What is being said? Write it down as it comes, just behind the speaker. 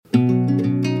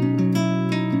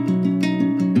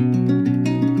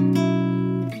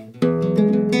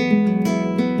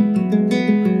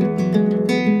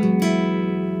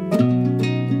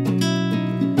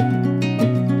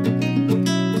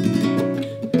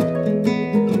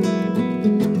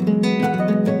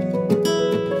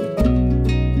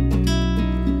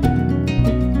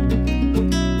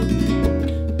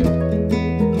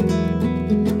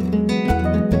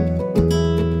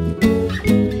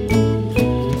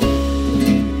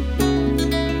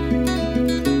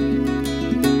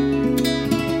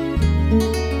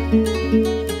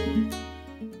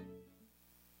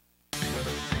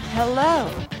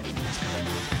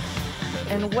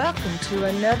to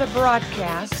another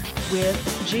broadcast with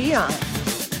Gian.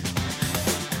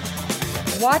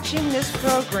 Watching this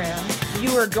program, you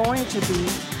are going to be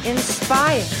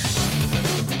inspired,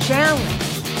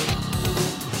 challenged,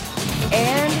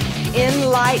 and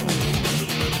enlightened.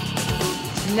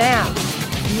 Now,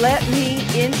 let me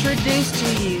introduce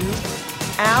to you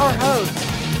our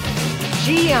host,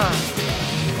 Gian.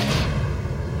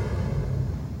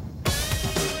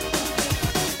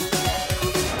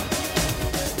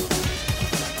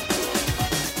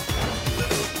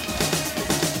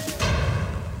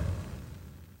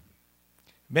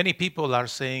 Many people are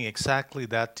saying exactly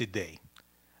that today.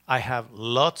 I have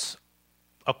lots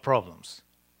of problems.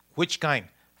 Which kind?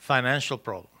 Financial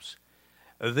problems.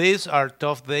 These are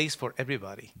tough days for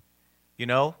everybody. You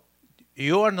know,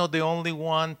 you are not the only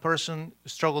one person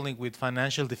struggling with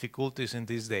financial difficulties in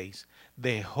these days.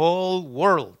 The whole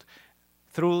world,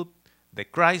 through the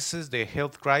crisis, the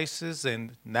health crisis,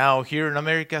 and now here in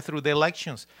America through the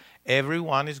elections,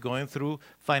 everyone is going through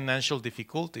financial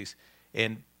difficulties.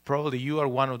 And probably you are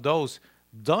one of those.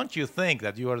 Don't you think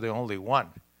that you are the only one?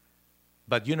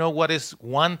 But you know what is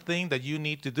one thing that you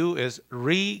need to do is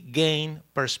regain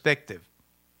perspective.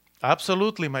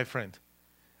 Absolutely, my friend.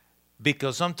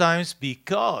 Because sometimes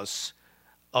because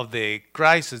of the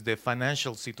crisis, the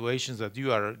financial situations that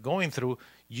you are going through,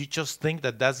 you just think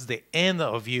that that's the end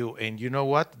of you. And you know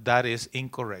what? That is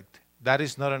incorrect. That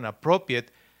is not an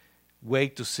appropriate way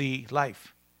to see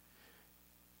life.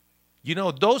 You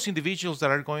know, those individuals that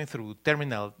are going through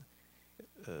terminal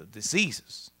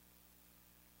diseases,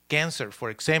 cancer,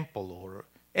 for example, or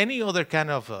any other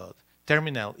kind of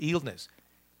terminal illness,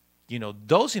 you know,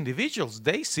 those individuals,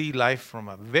 they see life from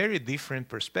a very different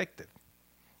perspective.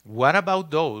 What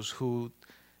about those who,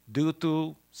 due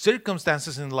to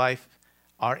circumstances in life,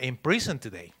 are in prison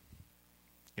today?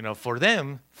 You know, for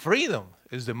them, freedom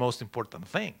is the most important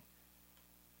thing.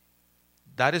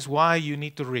 That is why you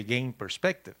need to regain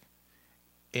perspective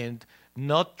and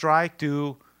not try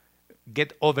to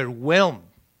get overwhelmed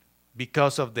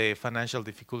because of the financial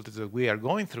difficulties that we are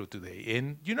going through today.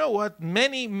 And you know what?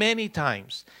 Many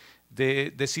times,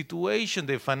 the situation,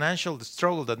 the financial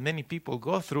struggle that many people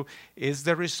go through is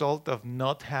the result of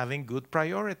not having good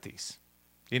priorities.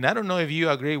 And I don't know if you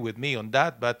agree with me on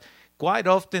that, but quite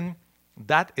often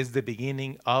that is the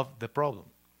beginning of the problem.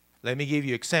 Let me give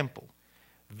you an example.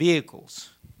 Vehicles,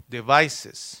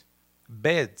 devices,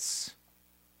 beds,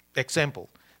 example,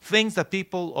 things that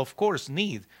people, of course,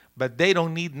 need, but they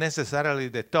don't need necessarily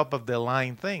the top of the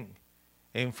line thing.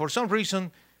 And for some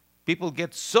reason, people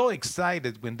get so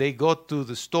excited when they go to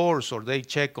the stores or they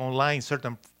check online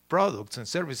certain products and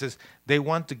services, they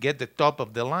want to get the top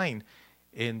of the line.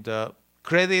 And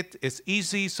credit is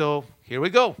easy, so here we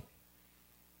go.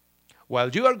 While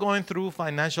you are going through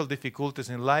financial difficulties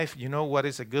in life, you know what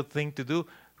is a good thing to do?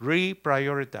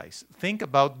 Reprioritize. Think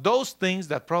about those things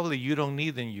that probably you don't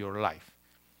need in your life.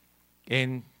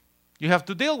 And you have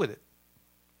to deal with it.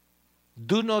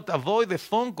 Do not avoid the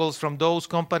phone calls from those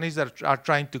companies that are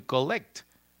trying to collect.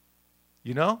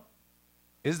 You know?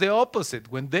 It's the opposite.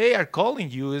 When they are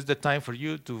calling you, it's the time for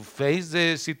you to face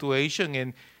the situation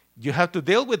and you have to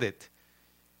deal with it.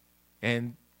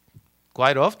 And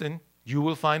quite often, you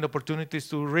will find opportunities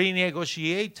to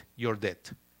renegotiate your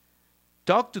debt.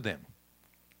 Talk to them.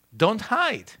 Don't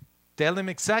hide. Tell them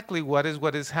exactly what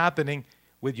is happening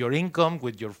with your income,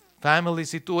 with your family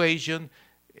situation.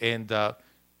 And,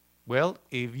 well,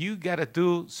 if you got to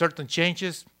do certain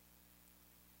changes,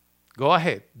 go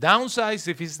ahead. Downsize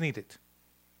if it's needed.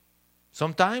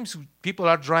 Sometimes people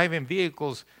are driving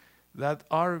vehicles that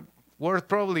are worth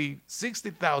probably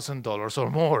 $60,000 or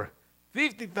more,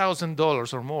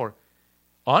 $50,000 or more.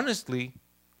 Honestly,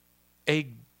 a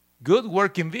good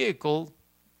working vehicle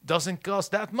doesn't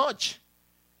cost that much.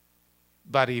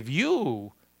 But if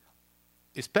you,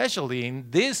 especially in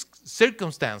these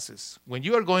circumstances, when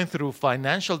you are going through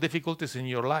financial difficulties in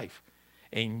your life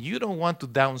and you don't want to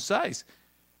downsize,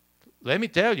 let me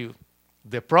tell you,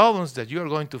 the problems that you are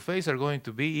going to face are going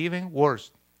to be even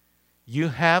worse. You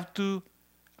have to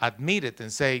admit it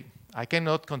and say, I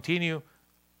cannot continue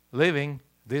living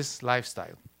this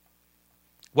lifestyle.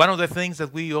 One of the things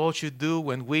that we all should do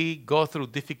when we go through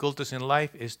difficulties in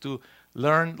life is to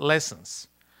learn lessons.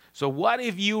 So what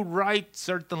if you write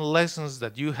certain lessons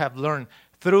that you have learned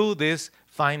through this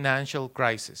financial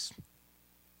crisis?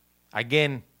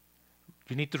 Again,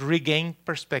 you need to regain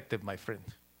perspective, my friend.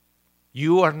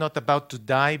 You are not about to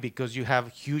die because you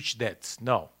have huge debts.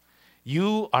 No.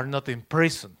 You are not in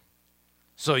prison.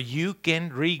 So you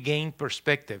can regain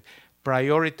perspective.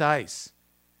 Prioritize.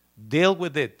 Deal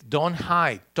with it. Don't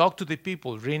hide. Talk to the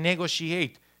people.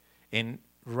 Renegotiate. And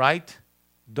write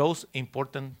those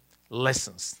important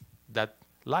lessons that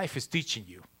life is teaching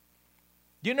you.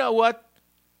 You know what?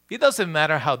 It doesn't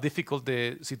matter how difficult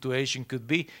the situation could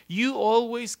be. You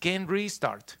always can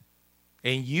restart.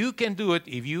 And you can do it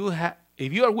if you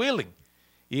are willing,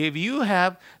 if you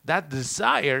have that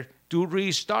desire to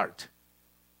restart.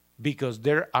 Because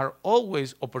there are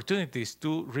always opportunities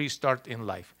to restart in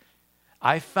life.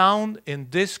 I found in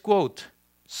this quote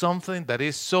something that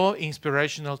is so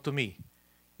inspirational to me.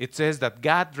 It says that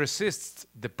God resists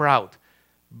the proud,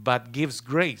 but gives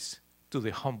grace to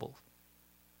the humble.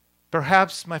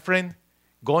 Perhaps, my friend,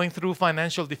 going through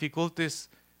financial difficulties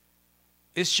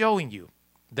is showing you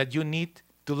that you need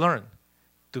to learn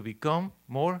to become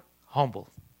more humble.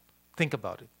 Think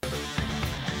about it.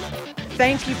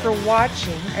 Thank you for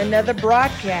watching another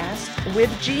broadcast with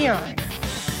Gian.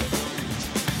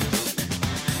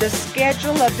 The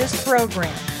schedule of this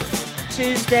program: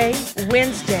 Tuesday,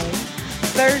 Wednesday,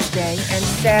 Thursday, and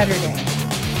Saturday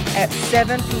at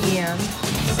 7 p.m.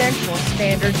 Central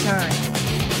Standard Time.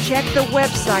 Check the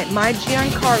website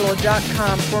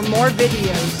mygiancarlo.com for more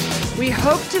videos. We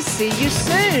hope to see you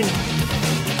soon.